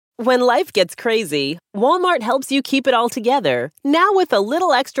When life gets crazy, Walmart helps you keep it all together. Now with a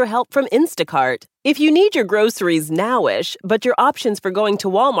little extra help from Instacart. If you need your groceries now-ish, but your options for going to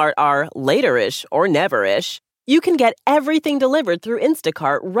Walmart are later-ish or never-ish, you can get everything delivered through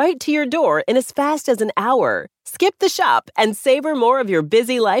Instacart right to your door in as fast as an hour. Skip the shop and savor more of your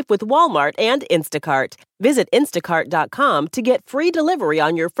busy life with Walmart and Instacart. Visit instacart.com to get free delivery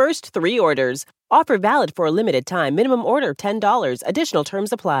on your first 3 orders. Offer valid for a limited time. Minimum order $10. Additional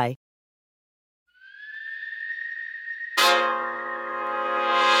terms apply.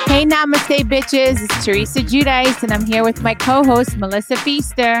 Hey, namaste, bitches. It's Teresa Giudice, and I'm here with my co-host, Melissa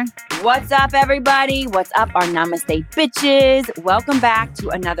Feaster. What's up, everybody? What's up, our namaste, bitches? Welcome back to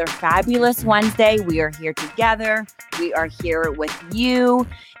another fabulous Wednesday. We are here together. We are here with you.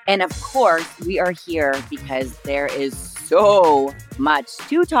 And of course, we are here because there is so much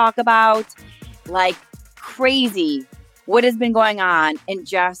to talk about. Like crazy what has been going on in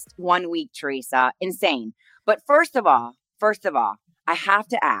just 1 week, Teresa. Insane. But first of all, I have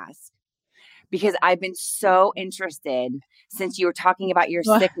to ask, because I've been so interested since you were talking about your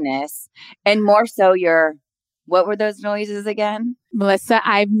sickness and more so your, what were those noises again? Melissa,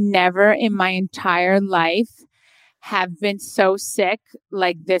 I've never in my entire life have been so sick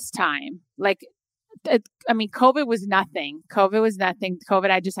like this time. COVID was nothing.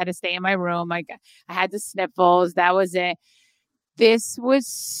 COVID, I just had to stay in my room. I had the sniffles. That was it. This was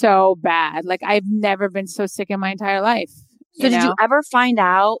so bad. Like, I've never been so sick in my entire life. So did you ever find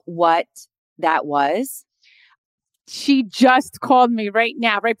out what that was? She just called me right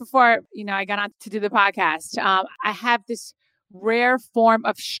now, right before, I got on to do the podcast. I have this rare form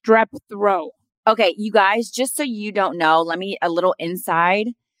of strep throat. Okay, you guys, just so you don't know, a little inside.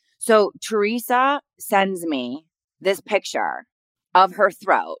 So Teresa sends me this picture of her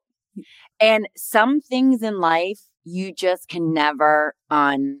throat. And some things in life you just can never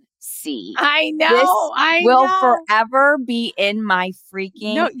unsee. I know. This will forever be in my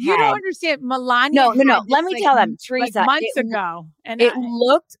freaking No, you head. don't understand. Melania. No. Let me tell them, Teresa. Months ago. And it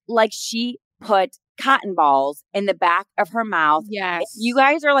looked like she put cotton balls in the back of her mouth. Yes. If you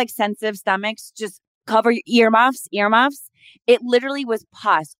guys are like sensitive stomachs, just cover your earmuffs. It literally was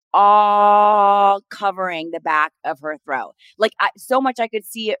pus all covering the back of her throat. So much I could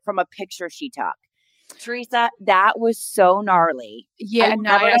see it from a picture she took. Teresa, that was so gnarly. Yeah,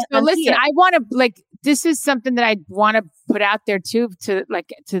 so listen, I want to this is something that I want to put out there too, to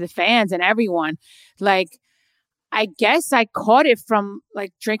the fans and everyone. I guess I caught it from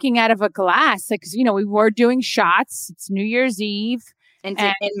drinking out of a glass. Cause we were doing shots. It's New Year's Eve. In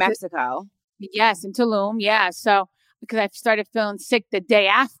Mexico. Yes, in Tulum. Yeah. So, because I started feeling sick the day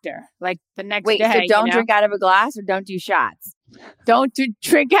after, the next day. Wait, so don't drink out of a glass or don't do shots? Don't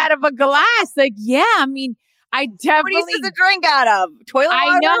drink out of a glass. I definitely. What are you supposed to drink out of? Toilet water?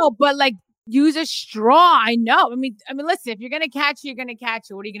 I know, but use a straw. I know. I mean, listen, if you're going to catch it, you're going to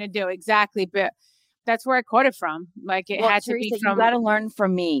catch it. What are you going to do? Exactly. But that's where I caught it from. Had Teresa, to be from. You got to learn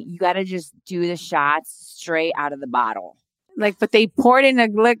from me. You got to just do the shots straight out of the bottle. But they poured in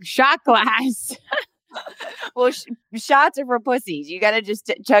a shot glass. Well, shots are for pussies. You got to just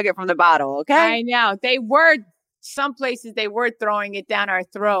chug it from the bottle, okay? I know. Some places they were throwing it down our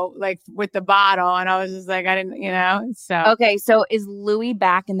throat, with the bottle. And I was just I didn't, so. Okay, so is Louis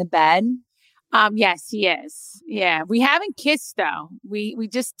back in the bed? Yes, he is. Yeah. We haven't kissed though. We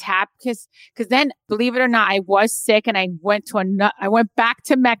just kissed. Cause then, believe it or not, I was sick and I went back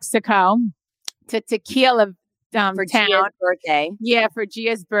to Mexico to Tequila. For town. Gia's birthday. Yeah, for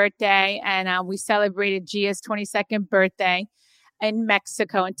Gia's birthday. And we celebrated Gia's 22nd birthday in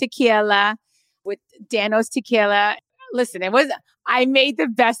Mexico in Tequila with Dano's Tequila. Listen, I made the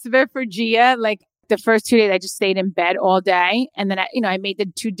best of it for Gia. The first 2 days, I just stayed in bed all day. And then, I made the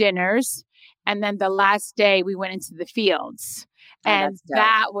 2 dinners. And then the last day we went into the fields. And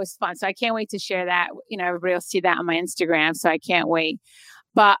that was fun. So I can't wait to share that. Everybody will see that on my Instagram. So I can't wait.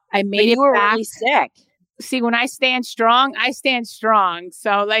 But I made it back. You were really sick. See, when I stand strong, I stand strong.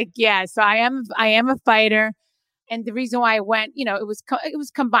 So so I am a fighter. And the reason why I went, it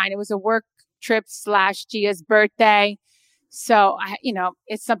was combined. It was a work trip / Gia's birthday. So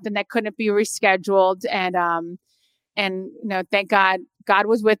it's something that couldn't be rescheduled. And thank God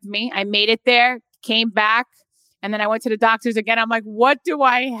was with me. I made it there, came back. And then I went to the doctors again. I'm like, what do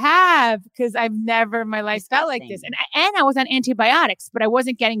I have? Because I've never in my life felt like this. And I was on antibiotics, but I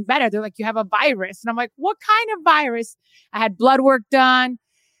wasn't getting better. They're like, you have a virus. And I'm like, what kind of virus? I had blood work done.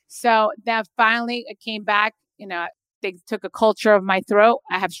 So then finally it came back. They took a culture of my throat.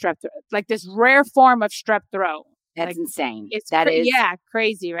 I have strep throat, this rare form of strep throat. That's insane. It's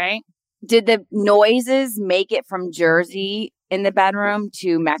crazy, right? Did the noises make it from Jersey in the bedroom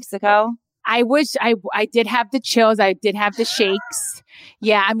to Mexico? I wish I did have the chills. I did have the shakes.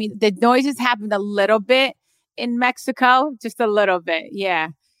 Yeah. I mean, the noises happened a little bit in Mexico, just a little bit. Yeah.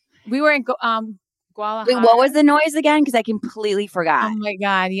 We were in Guadalajara. Wait, what was the noise again? Because I completely forgot. Oh my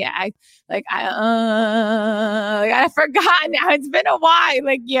God. Yeah. I forgot now. It's been a while.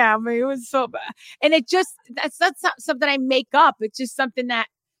 Like, yeah, I mean, it was so bad. And that's not something I make up. It's just something that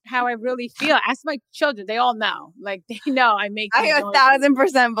how I really feel. Ask my children. They all know. Like, they know I make. I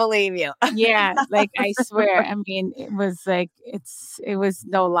 1,000% believe you. Yeah. Like, I swear. I mean, it was like, it was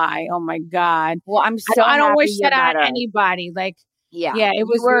no lie. Oh my God. Well, I'm so I don't wish that on anybody. Like, yeah, it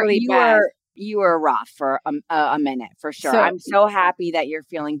was really bad. You were rough for a minute, for sure. I'm so happy that you're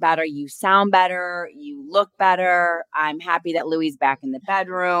feeling better. You sound better. You look better. I'm happy that Louie's back in the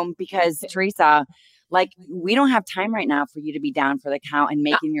bedroom because, Teresa, like, we don't have time right now for you to be down for the count and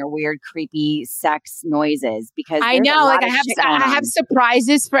making your weird, creepy sex noises because I know, like, I have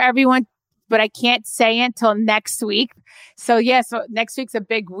surprises for everyone, but I can't say it until next week. So next week's a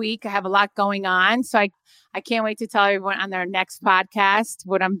big week. I have a lot going on. So I can't wait to tell everyone on their next podcast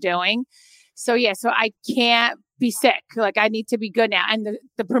what I'm doing. So I can't be sick. Like, I need to be good now. And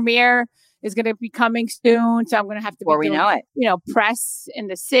the premiere is going to be coming soon. So I'm going to have to before we know it, press in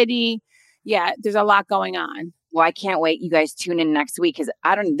the city. Yeah, there's a lot going on. Well, I can't wait. You guys tune in next week because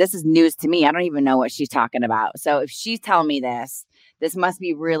this is news to me. I don't even know what she's talking about. So if she's telling me this must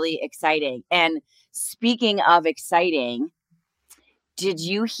be really exciting. And speaking of exciting, did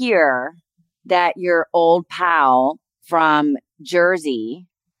you hear that your old pal from Jersey,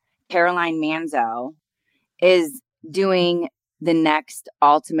 Caroline Manzo, is doing the next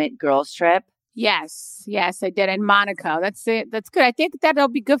Ultimate Girls Trip? Yes, I did in Monaco. That's it. That's good. I think that'll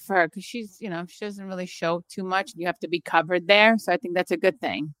be good for her because she's, she doesn't really show too much. You have to be covered there. So I think that's a good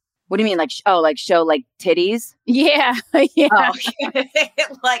thing. What do you mean? Like, show like titties? Yeah. Yeah. Oh,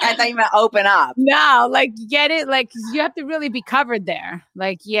 like, I thought you meant open up. No, like, get it? Like, 'cause you have to really be covered there.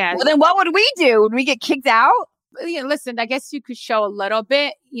 Like, yeah. Well, then what would we do? Would we get kicked out? Yeah, listen, I guess you could show a little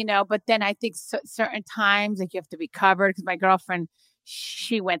bit, but then I think certain times, like, you have to be covered because my girlfriend,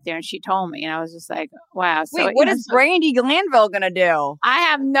 she went there and she told me, and I was just like, wow. So, wait, what is Brandy Glanville going to do? I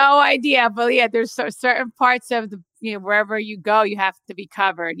have no idea, but yeah, there's certain parts of the, wherever you go, you have to be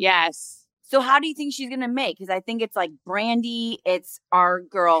covered. Yes. So how do you think she's going to make? Because I think it's like Brandy, it's our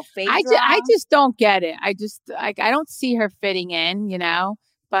girl Phaedra. I just don't get it. I don't see her fitting in,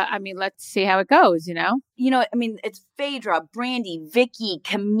 But I mean, let's see how it goes, I mean, it's Phaedra, Brandy, Vicky,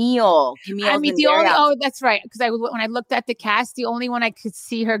 Camille. I mean, that's right. Because when I looked at the cast, the only one I could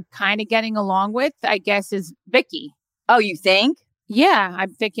see her kind of getting along with, I guess, is Vicky. Oh, you think? Yeah,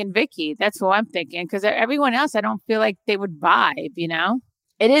 I'm thinking Vicky. That's what I'm thinking. Because everyone else, I don't feel like they would vibe,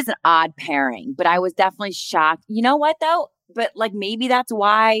 It is an odd pairing, but I was definitely shocked. You know what, though? But like, maybe that's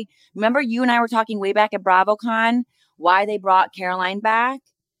why. Remember, you and I were talking way back at BravoCon, why they brought Caroline back?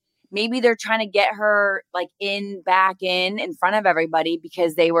 Maybe they're trying to get her like back in front of everybody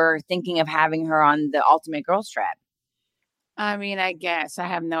because they were thinking of having her on the Ultimate Girls Trip. I mean, I guess I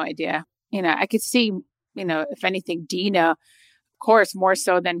have no idea. I could see, if anything, Dina, of course, more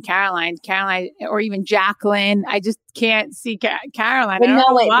so than Caroline, or even Jacqueline. I just can't see Caroline. But I don't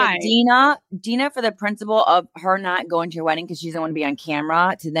know why. But Dina, for the principle of her not going to your wedding because she doesn't want to be on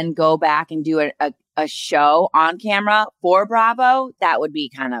camera, to then go back and do a show on camera for Bravo, that would be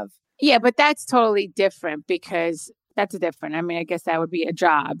kind of. Yeah, but that's totally different because that's different. I mean, I guess that would be a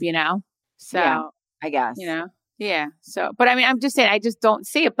job, So, yeah, I guess. Yeah. So, but I mean, I'm just saying, I just don't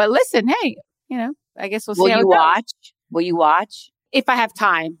see it. But listen, hey, I guess we'll see. Will you watch? Will you watch? If I have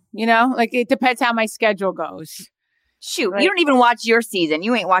time, like, it depends how my schedule goes. Shoot, you don't even watch your season.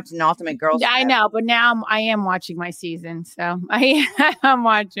 You ain't watching the Ultimate Girls. Yeah, I know, but now I am watching my season. So I am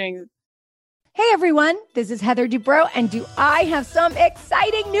watching. Hey everyone, this is Heather Dubrow, and do I have some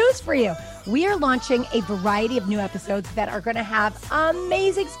exciting news for you? We are launching a variety of new episodes that are going to have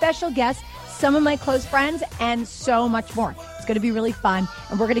amazing special guests, some of my close friends, and so much more. It's going to be really fun,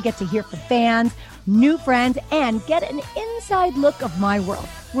 and we're going to get to hear from fans, new friends, and get an inside look of my world.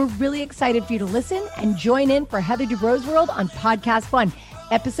 We're really excited for you to listen and join in for Heather Dubrow's World on Podcast One.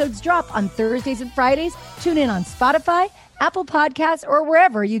 Episodes drop on Thursdays and Fridays. Tune in on Spotify, Apple Podcasts, or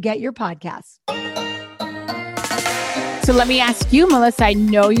wherever you get your podcasts. So let me ask you, Melissa, I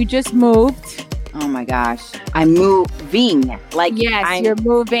know you just moved. Oh my gosh. I'm moving. Like, yes, you're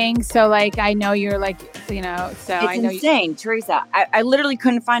moving. So like, I know you're like, so it's I know insane, Teresa. I literally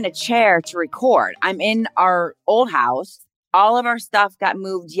couldn't find a chair to record. I'm in our old house. All of our stuff got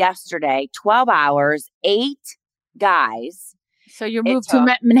moved yesterday, 12 hours, 8 guys. So you It moved to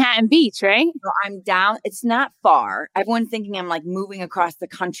took, Manhattan Beach, right? so I'm down. It's not far. Everyone's thinking I'm like moving across the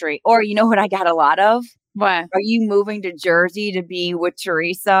country. Or you know what I got a lot of? What? Are you moving to Jersey to be with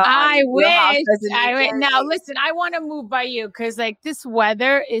Teresa on I Real wish. Housewives of New Jersey? Now, listen, I want to move by you because, like, this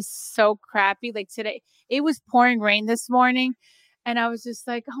weather is so crappy. Like, today, it was pouring rain this morning. And I was just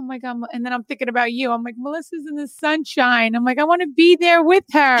like, oh my God. And then I'm thinking about you. I'm like, Melissa's in the sunshine. I'm like, I want to be there with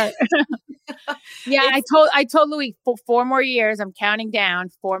her. Yeah. I told Louis for 4 more years, I'm counting down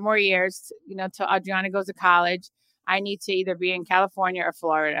 4 more years, till Adriana goes to college. I need to either be in California or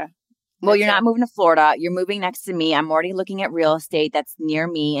Florida. Well, you're not moving to Florida. You're moving next to me. I'm already looking at real estate that's near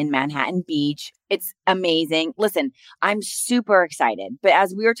me in Manhattan Beach. It's amazing. Listen, I'm super excited. But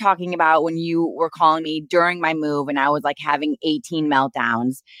as we were talking about when you were calling me during my move and I was like having 18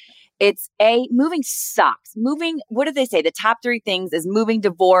 meltdowns, moving sucks. Moving, what did they say? The top 3 things is moving,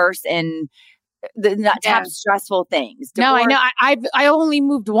 divorce, and the top stressful things. No, I Divorce. know. I only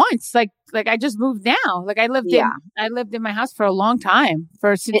moved once. Like I just moved now. Like I lived in my house for a long time.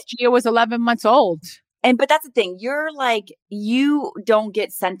 Since Gia was 11 months old. But that's the thing. You're like, you don't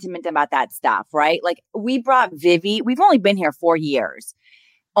get sentiment about that stuff, right? Like we brought Vivi. We've only been here 4 years.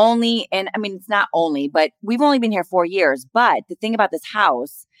 It's not only, but we've only been here 4 years. But the thing about this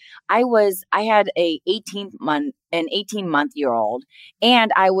house, I had an 18-month-year-old,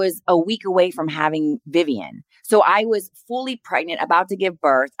 and I was a week away from having Vivian. So I was fully pregnant, about to give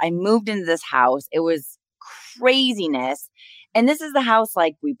birth. I moved into this house. It was craziness. And this is the house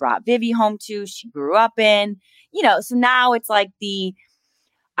like we brought Vivi home to, she grew up in, so now it's like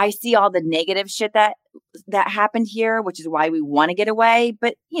I see all the negative shit that happened here, which is why we want to get away.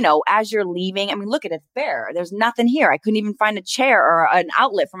 But, as you're leaving, look at it fair. There's nothing here. I couldn't even find a chair or an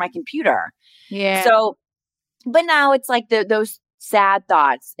outlet for my computer. Yeah. So, but now it's like those sad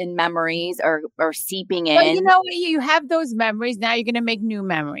thoughts and memories are seeping in. But you know what? You have those memories. Now you're going to make new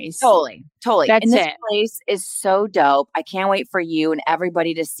memories. Totally. That's and this it. place is so dope. I can't wait for you and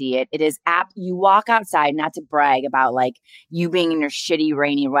everybody to see it. It is you walk outside, not to brag about like you being in your shitty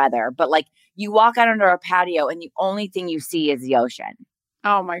rainy weather, but like you walk out under a patio and the only thing you see is the ocean.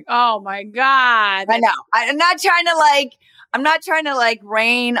 Oh my God. I know. I'm not trying to like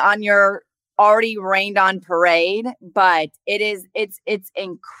rain on your already rained on parade, but it's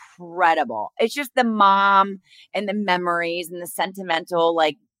incredible. It's just the mom and the memories and the sentimental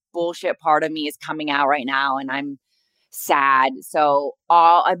like bullshit part of me is coming out right now, and I'm sad. So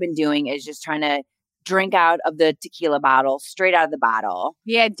all I've been doing is just trying to drink out of the tequila bottle, straight out of the bottle.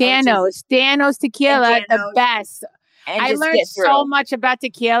 Yeah, Danos tequila, the best. I learned so much about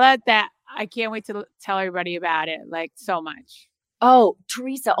tequila that I can't wait to tell everybody about it. Like so much. Oh,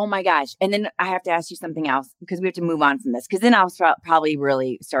 Teresa. Oh my gosh. And then I have to ask you something else because we have to move on from this, because then I'll probably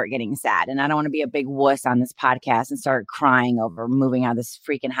really start getting sad, and I don't want to be a big wuss on this podcast and start crying over moving out of this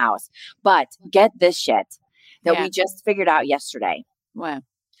freaking house. But get this shit that we just figured out yesterday. Wow.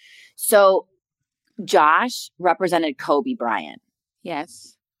 So Josh represented Kobe Bryant.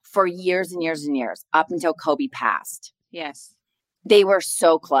 Yes. For years and years and years, up until Kobe passed. Yes. They were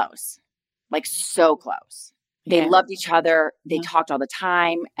so close, like so close. They loved each other. They talked all the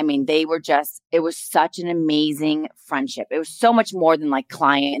time. They were it was such an amazing friendship. It was so much more than like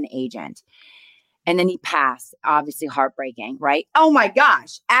client and agent. And then he passed, obviously heartbreaking, right? Oh my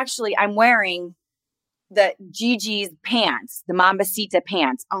gosh. Actually, I'm wearing the Gigi's pants, the Mambasita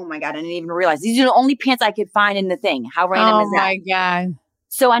pants. Oh my God. I didn't even realize these are the only pants I could find in the thing. How random is that? Oh my God.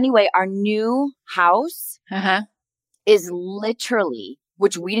 So anyway, our new house is literally,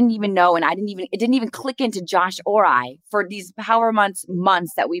 which we didn't even know, and it didn't even click into Josh or I for these however months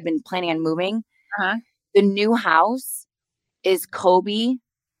that we've been planning on moving. The new house is Kobe's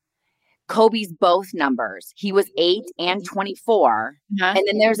both numbers. He was 8 and 24. And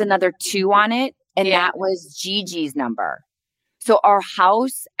then there's another 2 on it. And that was Gigi's number. So our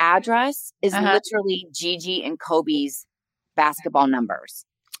house address is literally Gigi and Kobe's basketball numbers.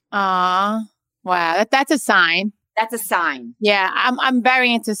 Wow. That's a sign. That's a sign. Yeah, I'm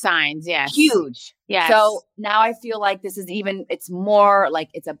very into signs. Yes. Huge. Yes. So now I feel like it's more like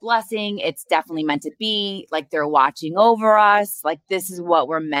it's a blessing. It's definitely meant to be. Like they're watching over us. Like this is what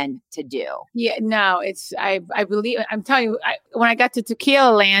we're meant to do. Yeah, no, I believe, I'm telling you, when I got to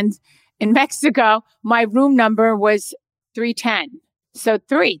Tequila Land in Mexico, my room number was 310. So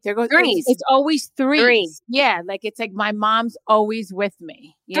 3. There goes threes. It's always 3. Yeah, like it's like my mom's always with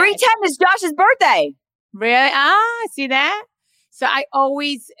me. Yeah. 310 is Josh's birthday. Really? See that? So I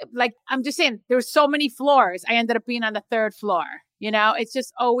always, like, I'm just saying, there were so many floors. I ended up being on the 3rd floor. It's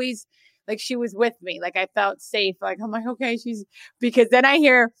just always like she was with me. Like I felt safe. Like, I'm like, okay, because then I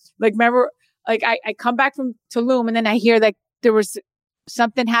hear, like, remember, like I come back from Tulum and then I hear like there was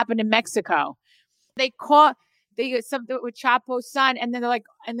something happened in Mexico. They got something with Chapo's son. And then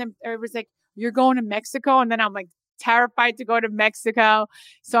it was like, you're going to Mexico? And then I'm like terrified to go to Mexico.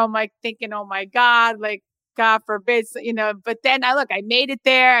 So I'm like thinking, oh my God, like God forbid, but then I made it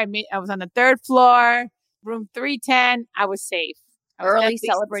there. I was on the 3rd floor, room 310. I was safe. Early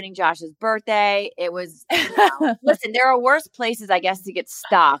celebrating Josh's birthday. It was, listen, there are worse places, I guess, to get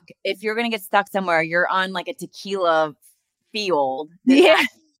stuck. If you're going to get stuck somewhere, you're on like a tequila field. Yeah.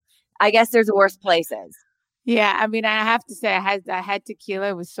 I guess there's worse places. Yeah. I mean, I have to say I had tequila.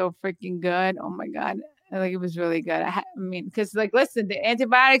 It was so freaking good. Oh my God. Like, it was really good. Because listen, the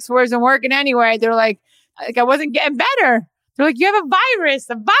antibiotics wasn't working anyway. They're like I wasn't getting better. They're like, you have a virus.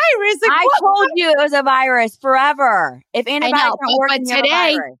 Like, I told you it was a virus forever. If antibiotics aren't working, you have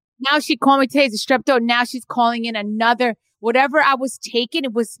a virus. Now she called me today. It's a strep throat. Now she's calling in another, whatever I was taking,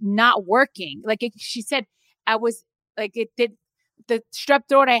 it was not working. She said I was it did the strep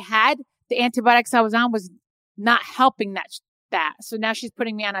throat I had, the antibiotics I was on was not helping that. So now she's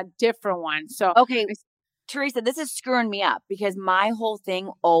putting me on a different one. So okay. Teresa, this is screwing me up because my whole thing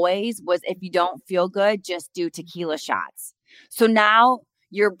always was if you don't feel good, just do tequila shots. So now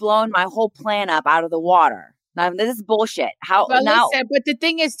you're blowing my whole plan up out of the water. Now, this is bullshit. Listen, but the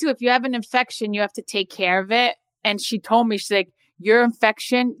thing is too, if you have an infection, you have to take care of it. And she told me, she's like, your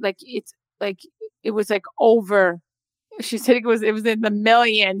infection, it was over. She said it was in the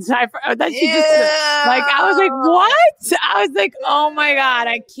millions. I was like, what? I was like, oh my God,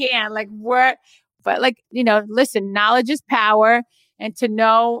 I can't. But listen, knowledge is power. And to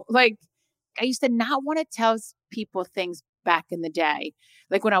know, I used to not want to tell people things back in the day,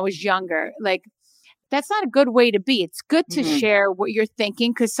 when I was younger. That's not a good way to be. It's good to share what you're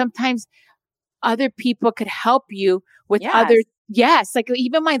thinking because sometimes other people could help you with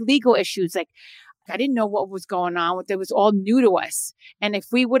even my legal issues. I didn't know what was going on. It was all new to us. And if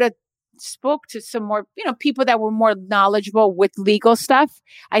we would have spoke to some more, people that were more knowledgeable with legal stuff,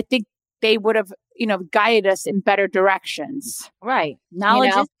 I think they would have, guided us in better directions. Right.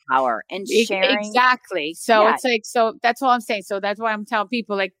 Knowledge is power and sharing. Exactly. So it's so that's all I'm saying. So that's why I'm telling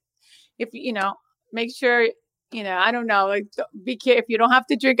people, if, make sure, I don't know, be careful. If you don't have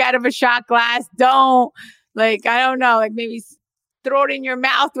to drink out of a shot glass, don't, I don't know, maybe throw it in your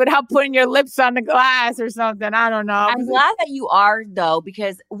mouth without putting your lips on the glass or something. I don't know. I'm glad that you are, though,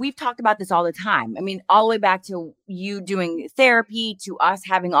 because we've talked about this all the time. I mean, all the way back to you doing therapy, to us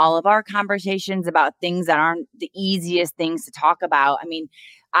having all of our conversations about things that aren't the easiest things to talk about. I mean,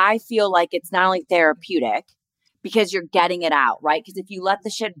 I feel like it's not only therapeutic because you're getting it out, right? Because if you let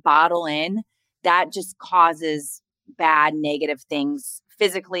the shit bottle in, that just causes bad, negative things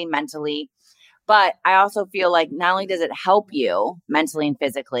physically, mentally. But I also feel like not only does it help you mentally and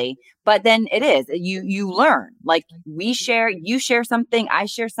physically, but then it is, you learn. You share something, I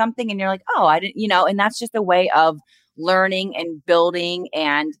share something, and you're like, oh, I didn't, and that's just a way of learning and building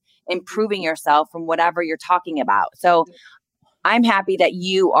and improving yourself from whatever you're talking about. So I'm happy that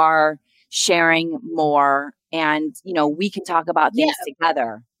you are sharing more and, we can talk about things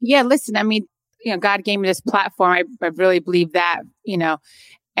together. Yeah, listen, I mean, God gave me this platform. I really believe that,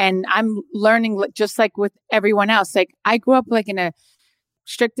 and I'm learning just like with everyone else. I grew up in a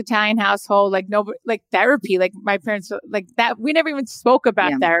strict Italian household, nobody, therapy, my parents, that. We never even spoke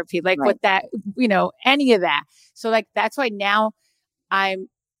about therapy, right. With that, any of that. So that's why now I'm,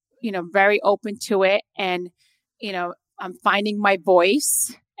 very open to it. And, I'm finding my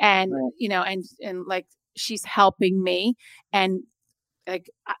voice and, right. and she's helping me. And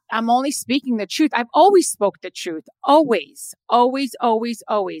I'm only speaking the truth. I've always spoke the truth. Always, always, always,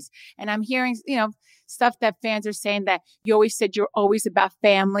 always. And I'm hearing, stuff that fans are saying that you always said you're always about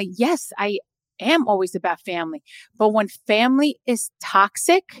family. Yes, I am always about family. But when family is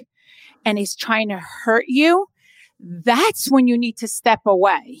toxic and is trying to hurt you, that's when you need to step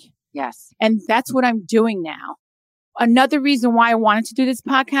away. Yes. And that's what I'm doing now. Another reason why I wanted to do this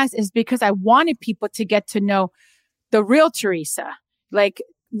podcast is because I wanted people to get to know the real Teresa.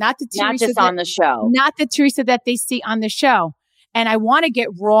 Not just on the show, not the Teresa that they see on the show. And I want to get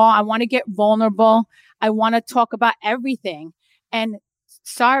raw. I want to get vulnerable. I want to talk about everything. And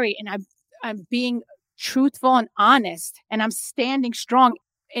I'm being truthful and honest, and I'm standing strong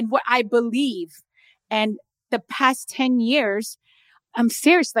in what I believe. And the past 10 years, I'm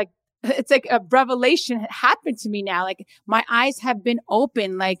serious. It's a revelation happened to me now. My eyes have been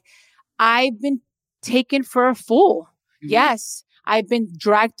open. I've been taken for a fool. Mm-hmm. Yes. I've been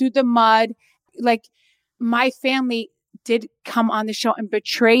dragged through the mud. My family did come on the show and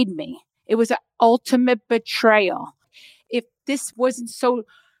betrayed me. It was an ultimate betrayal. If this wasn't so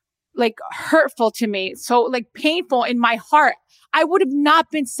like hurtful to me, so like painful in my heart. I would have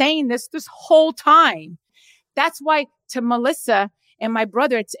not been saying this whole time. That's why to Melissa and my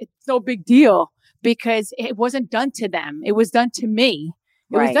brother, it's no big deal because it wasn't done to them. It was done to me.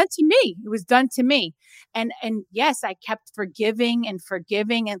 It was done to me. It was done to me. And yes, I kept forgiving and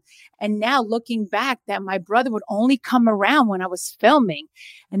forgiving. And now looking back that my brother would only come around when I was filming.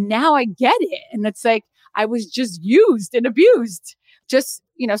 And now I get it. And it's like, I was just used and abused just,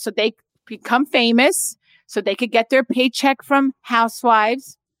 so they become famous, so they could get their paycheck from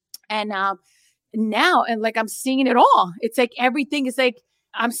Housewives. And now, and like, I'm seeing it all. It's like, everything is like,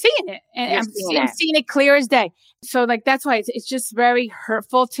 I'm seeing it and I'm seeing it clear as day. So like, that's why it's just very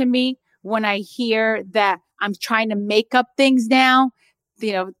hurtful to me when I hear that I'm trying to make up things now,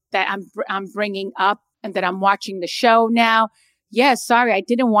 that I'm bringing up and that I'm watching the show now. Yeah, sorry, I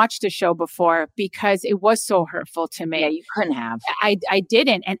didn't watch the show before because it was so hurtful to me. Yeah, you couldn't have. I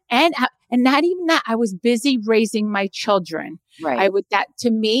didn't. And not even that, I was busy raising my children. Right. That to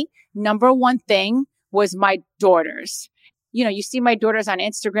me, number one thing was my daughters. You see my daughters on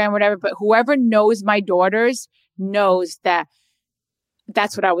Instagram, whatever, but whoever knows my daughters knows that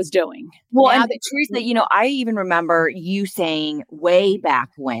that's what I was doing. Well, and Teresa, I even remember you saying way back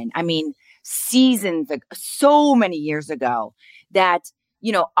when, seasons, like so many years ago, that,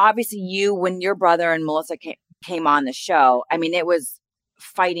 obviously when your brother and Melissa came on the show, it was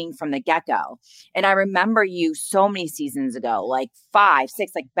fighting from the get-go. And I remember you so many seasons ago, like 5,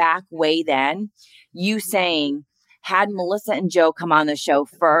 6, like back way then, you saying, had Melissa and Joe come on the show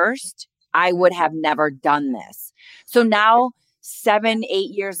first, I would have never done this. So now 7, 8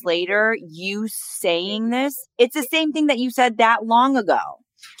 years later, you saying this, it's the same thing that you said that long ago.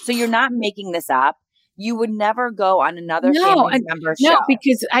 So you're not making this up. You would never go on another family member show. No,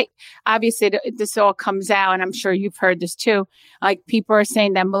 because obviously this all comes out, and I'm sure you've heard this too. Like, people are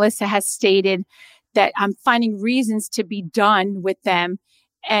saying that Melissa has stated that I'm finding reasons to be done with them.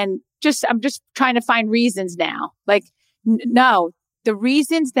 And I'm just trying to find reasons now. Like, no, the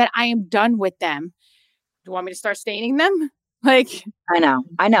reasons that I am done with them. Do you want me to start stating them? Like, I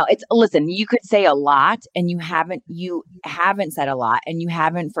know. Listen, you could say a lot and you haven't said a lot, and you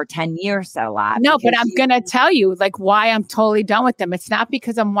haven't for 10 years said a lot. No, but I'm going to tell you like why I'm totally done with them. It's not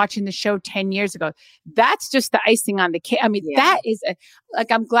because I'm watching the show 10 years ago. That's just the icing on the cake. That is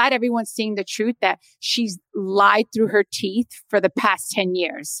I'm glad everyone's seeing the truth that she's lied through her teeth for the past 10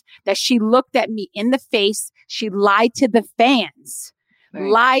 years, that she looked at me in the face. She lied to the fans,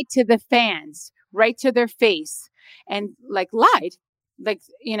 right to their face. And lied,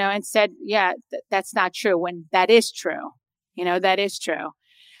 and said, yeah, that's not true, when that is true. That is true.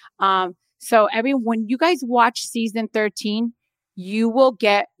 So when you guys watch season 13, you will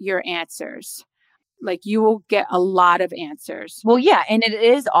get your answers. Like, you will get a lot of answers. Well, yeah. And it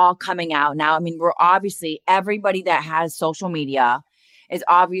is all coming out now. We're obviously, everybody that has social media is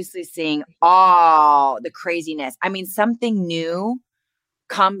obviously seeing all the craziness. Something new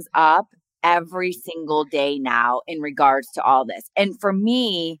comes up every single day now in regards to all this. And for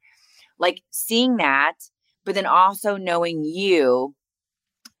me, like, seeing that, but then also knowing you,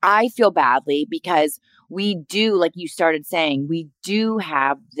 I feel badly because we do, like you started saying, we do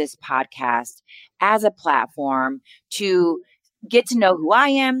have this podcast as a platform to get to know who I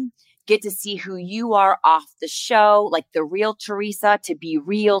am, get to see who you are off the show, like the real Teresa, to be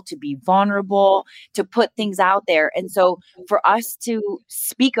real, to be vulnerable, to put things out there. And so for us to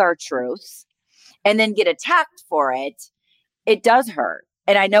speak our truths and then get attacked for it, it does hurt.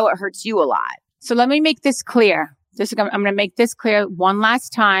 And I know it hurts you a lot. So let me make this clear. I'm going to make this clear one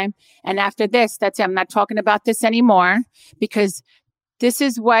last time. And after this, that's it. I'm not talking about this anymore, because this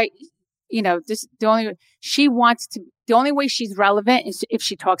is what, the only way she's relevant is if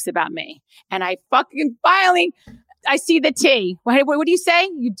she talks about me. And I I see the tea. What do you say?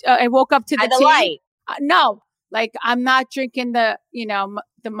 I woke up to the tea. Light. No, like, I'm not drinking the, you're not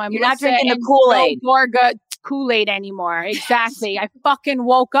drinking the Kool-Aid. Gorga Kool-Aid anymore. Exactly. I fucking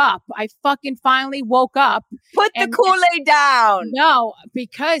woke up. I fucking finally woke up. Put the Kool-Aid down. No,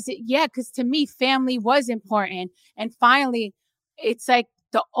 because to me, family was important. And finally, it's like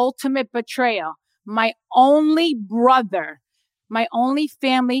the ultimate betrayal. My only brother, my only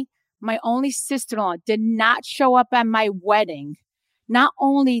family, my only sister-in-law did not show up at my wedding. Not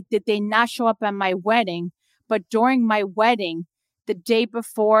only did they not show up at my wedding, but during my wedding, the day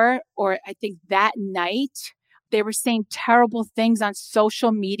before, or I think that night, they were saying terrible things on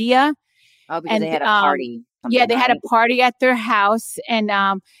social media. Oh, because they had a party. Yeah, they had a party at their house, and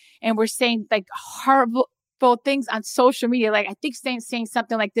we're saying like horrible things on social media. Like, I think saying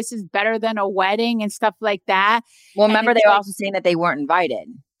something like, "This is better than a wedding" and stuff like that. Well, remember they were also saying that they weren't invited.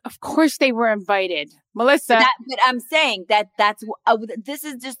 Of course they were invited. Melissa. But I'm saying this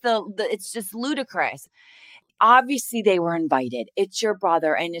is just it's just ludicrous. Obviously they were invited. It's your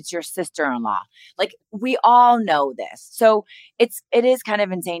brother and it's your sister-in-law. Like, we all know this. So it is kind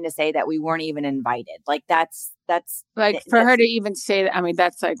of insane to say that we weren't even invited. Like, that's like, for her to even say that. I mean,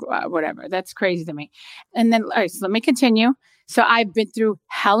 that's like, whatever. That's crazy to me. And then, all right, so let me continue. So I've been through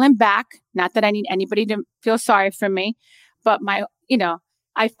hell and back. Not that I need anybody to feel sorry for me, but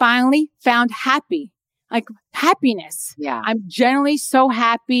I finally found happiness. Yeah. I'm generally so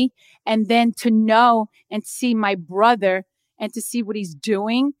happy. And then to know and see my brother and to see what he's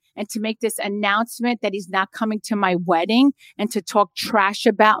doing and to make this announcement that he's not coming to my wedding and to talk trash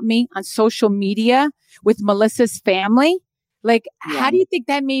about me on social media with Melissa's family. Like, how do you think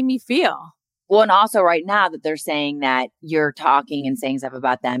that made me feel? Well, and also right now that they're saying that you're talking and saying stuff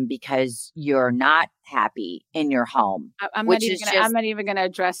about them because you're not happy in your home. I'm not even going to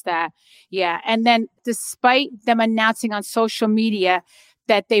address that. Yeah. And then despite them announcing on social media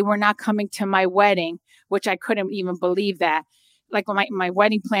that they were not coming to my wedding, which I couldn't even believe that. Like, when my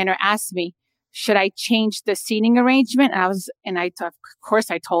wedding planner asked me, should I change the seating arrangement? Of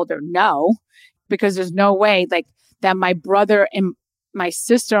course I told her no, because there's no way like that my brother and my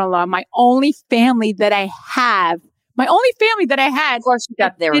sister-in-law, my only family that I had, of course you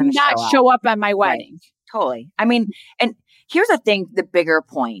got there, did not show up at my wedding. Right. Totally. I mean, and here's the thing, the bigger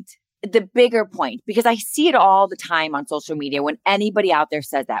point, because I see it all the time on social media when anybody out there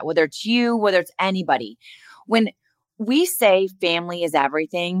says that, whether it's you, whether it's anybody, when we say family is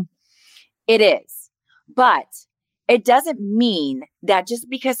everything, it is, but it doesn't mean that just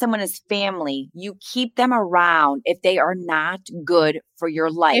because someone is family, you keep them around if they are not good for your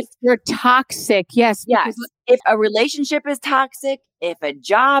life. If you're toxic, yes. Yes. If a relationship is toxic, if a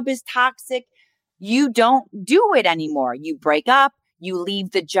job is toxic, you don't do it anymore. You break up, you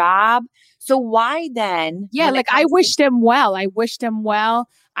leave the job. So why then? Yeah, like, I wish them well. I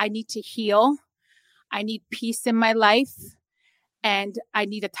need to heal. I need peace in my life. And I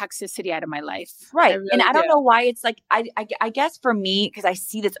need a toxicity out of my life. Right. And I don't know why it's like, I guess for me, because I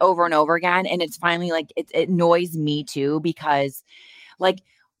see this over and over again, and it's finally like, it annoys me too, because like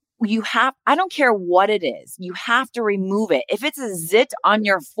I don't care what it is, you have to remove it. If it's a zit on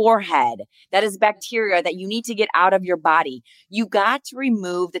your forehead, that is bacteria that you need to get out of your body. You got to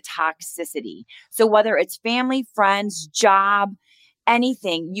remove the toxicity. So whether it's family, friends, job,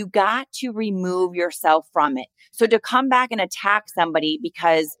 anything, you got to remove yourself from it. So to come back and attack somebody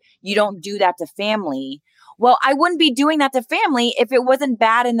because you don't do that to family, well, I wouldn't be doing that to family if it wasn't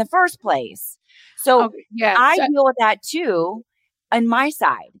bad in the first place. So I deal with that too on my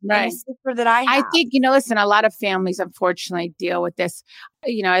side. Right. And the sister that I have. I think, listen, a lot of families unfortunately deal with this.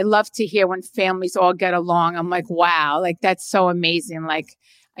 I love to hear when families all get along. I'm like, wow, like, that's so amazing. Like,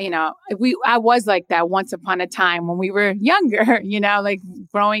 I was like that once upon a time when we were younger, like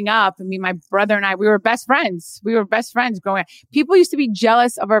growing up. I mean, my brother and I, we were best friends. Growing up. People used to be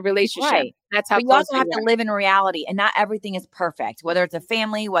jealous of our relationship. Right. That's how. But you also have to live in reality, and not everything is perfect, whether it's a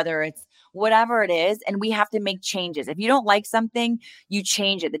family, whether it's whatever it is. And we have to make changes. If you don't like something, you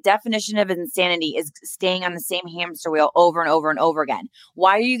change it. The definition of insanity is staying on the same hamster wheel over and over and over again.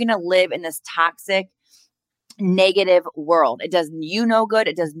 Why are you going to live in this toxic, negative world? It does you no good.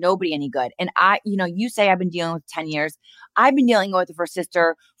 It does nobody any good. And you say I've been dealing with 10 years. I've been dealing with her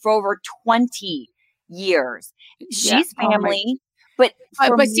sister for over 20 years. She's family. But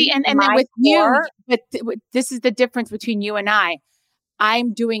see, and then with you, but this is the difference between you and I.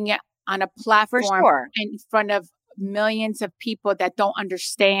 I'm doing it on a platform in front of millions of people that don't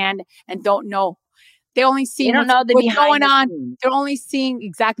understand and don't know. They only see what's going on. They're only seeing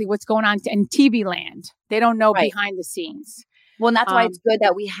exactly what's going on in TV land. They don't know behind the scenes. Well, and that's why it's good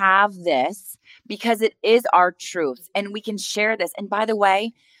that we have this, because it is our truth and we can share this. And by the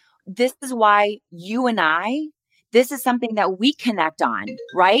way, this is why you and this is something that we connect on,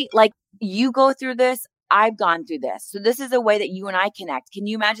 right? Like, you go through this, I've gone through this. So this is a way that you and I connect. Can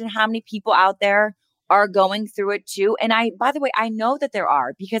you imagine how many people out there are going through it too? And by the way, I know that there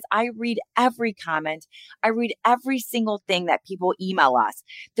are, because I read every comment. I read every single thing that people email us.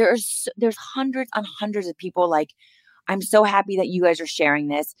 There's hundreds on hundreds of people like, I'm so happy that you guys are sharing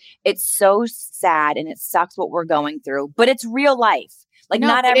this. It's so sad and it sucks what we're going through, but it's real life. Like,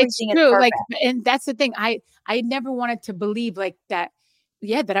 not everything is perfect. Like, and that's the thing. I never wanted to believe like that.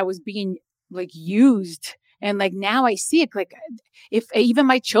 Yeah, that I was being like used, and like now I see it. Like, if even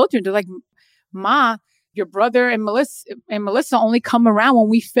my children, they're like, "Ma, your brother and Melissa only come around when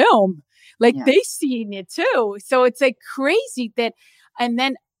we film." Like, they seen it too. So it's like crazy that. And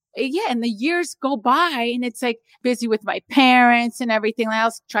then Yeah. And the years go by and it's like busy with my parents and everything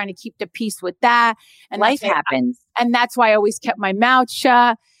else, trying to keep the peace with that. And Life happens. and that's why I always kept my mouth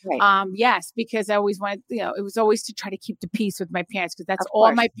shut. Right. Yes, because I always wanted, it was always to try to keep the peace with my parents, because that's Of all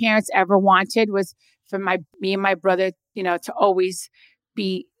course. my parents ever wanted, was for me and my brother, to always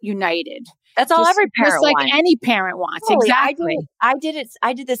be united. That's all every parent just like wants. any parent wants. Totally. Exactly. I did it.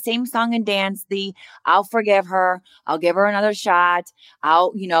 I did the same song and dance. I'll forgive her. I'll give her another shot.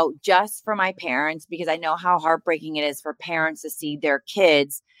 I'll, just for my parents, because I know how heartbreaking it is for parents to see their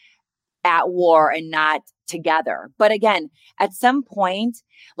kids at war and not together. But again, at some point,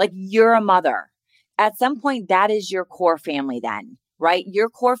 like, you're a mother. At some point, that is your core family then, right? Your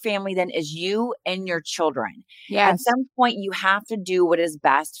core family then is you and your children. Yes. At some point, you have to do what is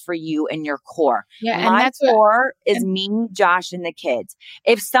best for you and your core. Yeah, and My that's core is me, Josh, and the kids.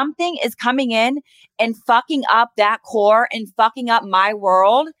 If something is coming in and fucking up that core and fucking up my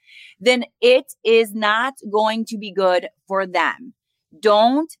world, then it is not going to be good for them.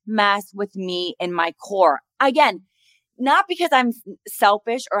 Don't mess with me and my core. Again, not because I'm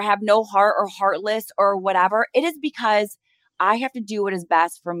selfish or have no heart or heartless or whatever. It is because I have to do what is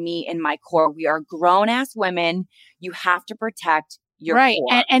best for me and my core. We are grown ass women. You have to protect your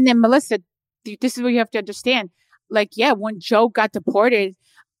core. And then, Melissa, this is what you have to understand. Like, yeah, when Joe got deported,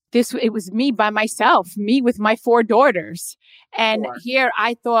 it was me by myself, me with my 4 daughters. And here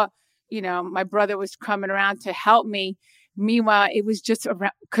I thought, my brother was coming around to help me. Meanwhile, it was just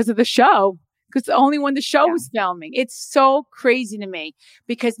because of the show, because only when the show was filming. It's so crazy to me,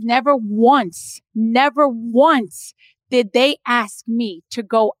 because never once did they ask me to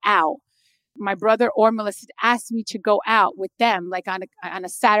go out. My brother or Melissa asked me to go out with them, like on a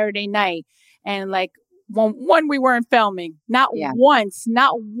Saturday night. And like when we weren't filming, not once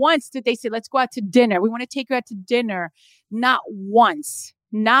did they say, let's go out to dinner. We want to take you out to dinner. Not once.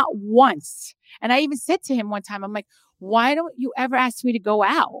 And I even said to him one time, I'm like, why don't you ever ask me to go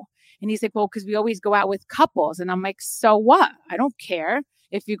out? And he's like, well, because we always go out with couples. And I'm like, so what? I don't care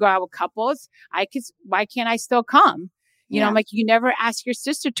if you go out with couples. Why can't I still come? I'm like, you never ask your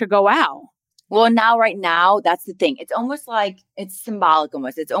sister to go out. Well, right now, that's the thing. It's almost like, it's symbolic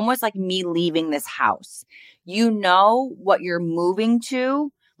almost. It's almost like me leaving this house. You know what you're moving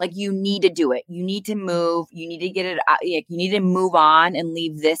to. Like, you need to do it. You need to move. You need to get it out. You need to move on and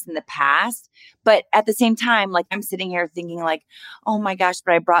leave this in the past. But at the same time, like, I'm sitting here thinking like, oh my gosh,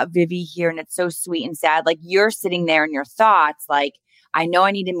 but I brought Vivi here and it's so sweet and sad. Like, you're sitting there in your thoughts. Like, I know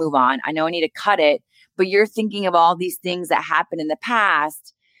I need to move on. I know I need to cut it. But you're thinking of all these things that happened in the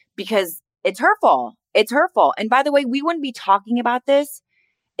past because it's hurtful. It's hurtful. And by the way, we wouldn't be talking about this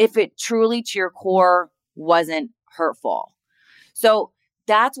if it truly to your core wasn't hurtful. So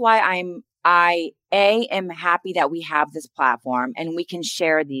that's why I am happy that we have this platform and we can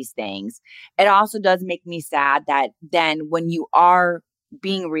share these things. It also does make me sad that then when you are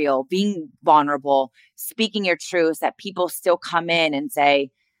being real, being vulnerable, speaking your truth, that people still come in and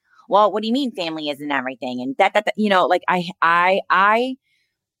say, well, what do you mean family isn't everything? And that, like I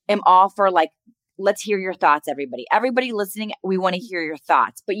am all for like, let's hear your thoughts, everybody. Everybody listening, we want to hear your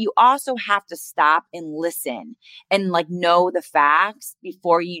thoughts. But you also have to stop and listen and like know the facts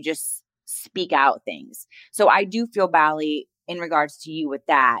before you just speak out things. So I do feel badly in regards to you with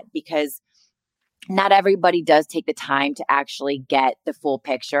that, because not everybody does take the time to actually get the full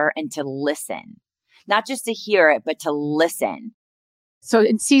picture and to listen. Not just to hear it, but to listen. So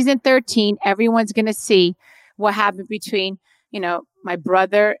in season 13, everyone's going to see what happened between, my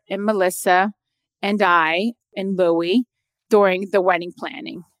brother and Melissa and I and Louie during the wedding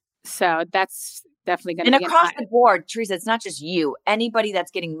planning. So that's definitely going to be. And across the board, Teresa, it's not just you. Anybody that's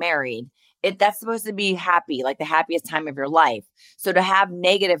getting married, that's supposed to be happy, like the happiest time of your life. So to have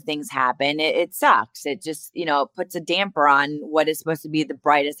negative things happen, it sucks. It just, puts a damper on what is supposed to be the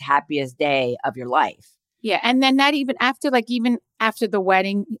brightest, happiest day of your life. Yeah. And then not even after, even after the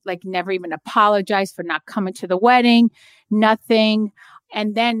wedding, never even apologized for not coming to the wedding, nothing.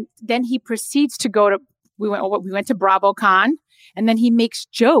 And then he proceeds to we went to BravoCon, and then he makes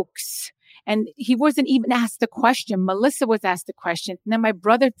jokes, and he wasn't even asked the question. Melissa was asked the question. And then my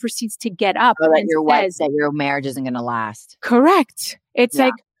brother proceeds to get up and says that your marriage isn't going to last. Correct. It's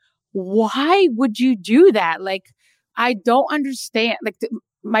like, why would you do that? Like, I don't understand.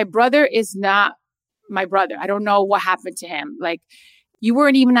 My brother is not my brother. I don't know what happened to him. Like, you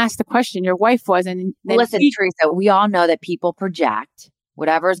weren't even asked the question. Your wife was. And listen, Teresa, we all know that people project.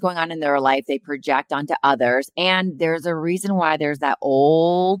 Whatever is going on in their life, they project onto others. And there's a reason why there's that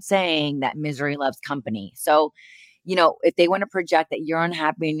old saying that misery loves company. So, if they want to project that you're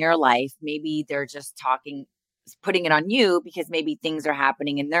unhappy in your life, maybe they're just talking putting it on you because maybe things are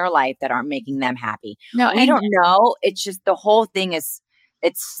happening in their life that aren't making them happy. No, We don't know. It's just the whole thing it's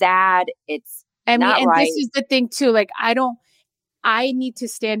sad. It's not right. This is the thing too. Like, I need to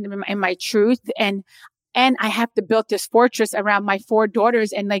stand in my truth, and I have to build this fortress around my 4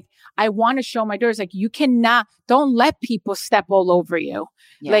 daughters. And like, I want to show my daughters, like, don't let people step all over you.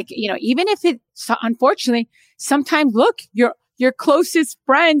 Yeah. Like, even if unfortunately, sometimes look, your closest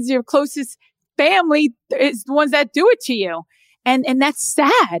friends, your closest family is the ones that do it to you. And that's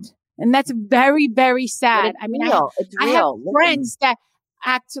sad. And that's very, very sad. I mean, I have friends that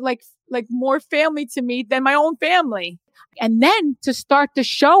act like more family to me than my own family. And then to start the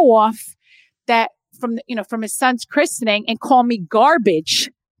show off that from his son's christening and call me garbage,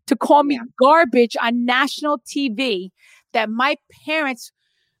 garbage on national TV, that my parents,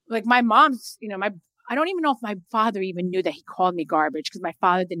 like my mom's, I don't even know if my father even knew that he called me garbage because my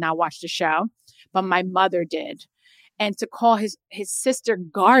father did not watch the show, but my mother did. And to call his sister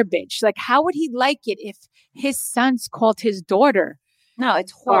garbage, like, how would he like it if his sons called his daughter? No,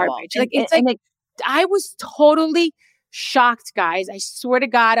 it's horrible. Garbage. I was totally shocked, guys. I swear to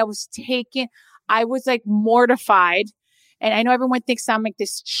God, I was like mortified. And I know everyone thinks I'm like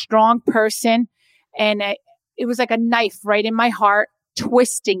this strong person. And it was like a knife right in my heart,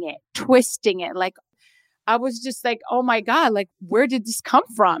 twisting it. Like, I was just like, oh my God, like, where did this come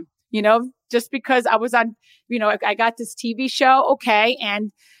from? Just because I was on, I got this TV show. Okay.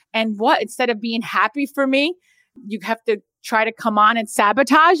 And what, instead of being happy for me, you have to try to come on and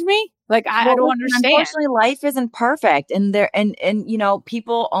sabotage me? Like, I don't understand. Unfortunately, life isn't perfect. And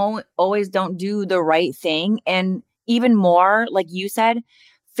people always don't do the right thing. And even more, like you said,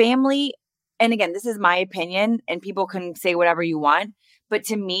 family. And again, this is my opinion and people can say whatever you want. But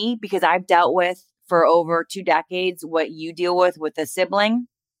to me, because I've dealt with for over 2 decades, what you deal with a sibling,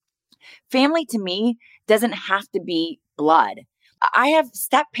 family to me doesn't have to be blood. I have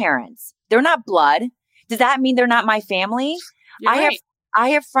step parents. They're not blood. Does that mean they're not my family? I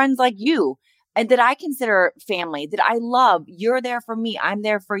have friends like you and that I consider family, that I love. You're there for me. I'm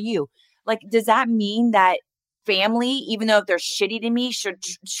there for you. Like, does that mean that family, even though if they're shitty to me, should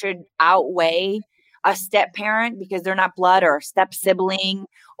outweigh a step parent because they're not blood, or a step sibling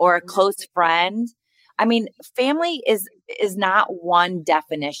or a close friend? I mean, family is not one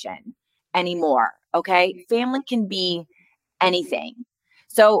definition anymore. Okay. Family can be anything.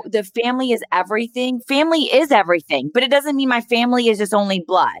 So the family is everything. Family is everything, but it doesn't mean my family is just only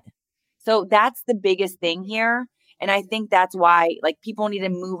blood. So that's the biggest thing here. And I think that's why, like, people need to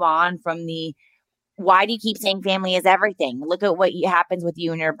move on from why do you keep saying family is everything? Look at what happens with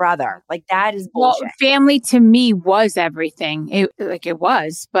you and your brother. Like, that is bullshit. Well, family to me was everything. It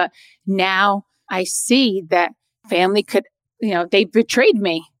was, but now I see that family could, they betrayed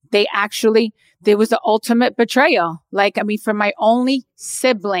me. There was the ultimate betrayal. Like, I mean, for my only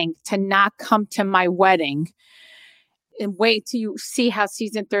sibling to not come to my wedding and wait till you see how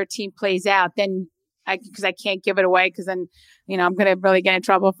season 13 plays out, then because I can't give it away because then, I'm going to really get in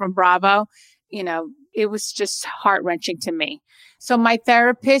trouble from Bravo. It was just heart-wrenching to me. So my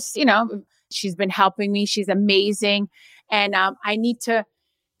therapist, she's been helping me. She's amazing. And I need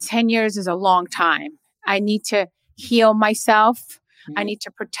 10 years is a long time. I need to heal myself. Mm-hmm. I need to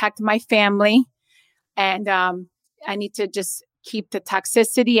protect my family. And I need to just keep the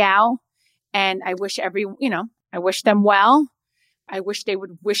toxicity out. And I wish I wish them well. I wish they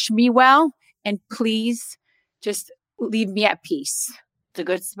would wish me well. And please just leave me at peace. It's a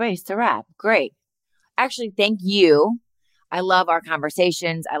good space to wrap. Great. Actually, thank you. I love our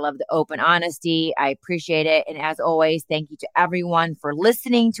conversations. I love the open honesty. I appreciate it. And as always, thank you to everyone for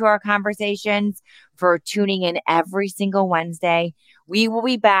listening to our conversations, for tuning in every single Wednesday. We will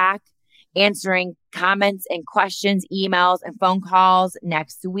be back answering comments and questions, emails, and phone calls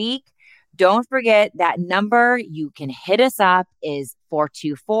next week. Don't forget that number you can hit us up is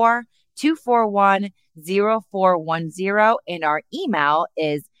 424-241-0410. And our email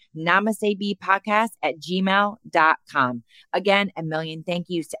is namastebpodcast@gmail.com. Again, a million thank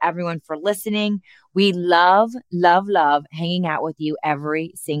yous to everyone for listening. We love, love, love hanging out with you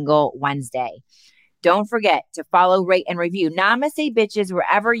every single Wednesday. Don't forget to follow, rate, and review Namaste Bitches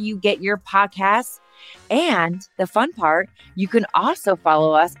wherever you get your podcasts. And the fun part, you can also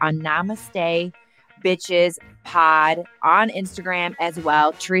follow us on Namaste Bitches Pod on Instagram as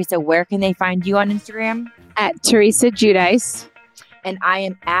well. Teresa, where can they find you on Instagram? At Teresa Giudice. And I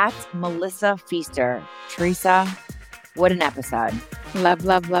am at Melissa Feaster. Teresa, what an episode. Love,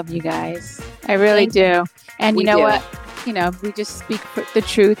 love, love you guys. I really do. And you know what? We just speak the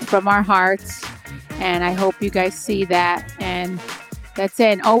truth from our hearts. And I hope you guys see that. And That's it.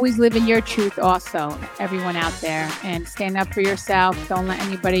 And always live in your truth also, everyone out there. And stand up for yourself. Don't let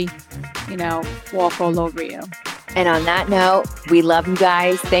anybody, walk all over you. And on that note, we love you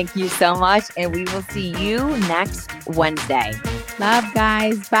guys. Thank you so much. And we will see you next Wednesday. Love,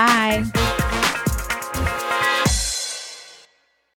 guys. Bye.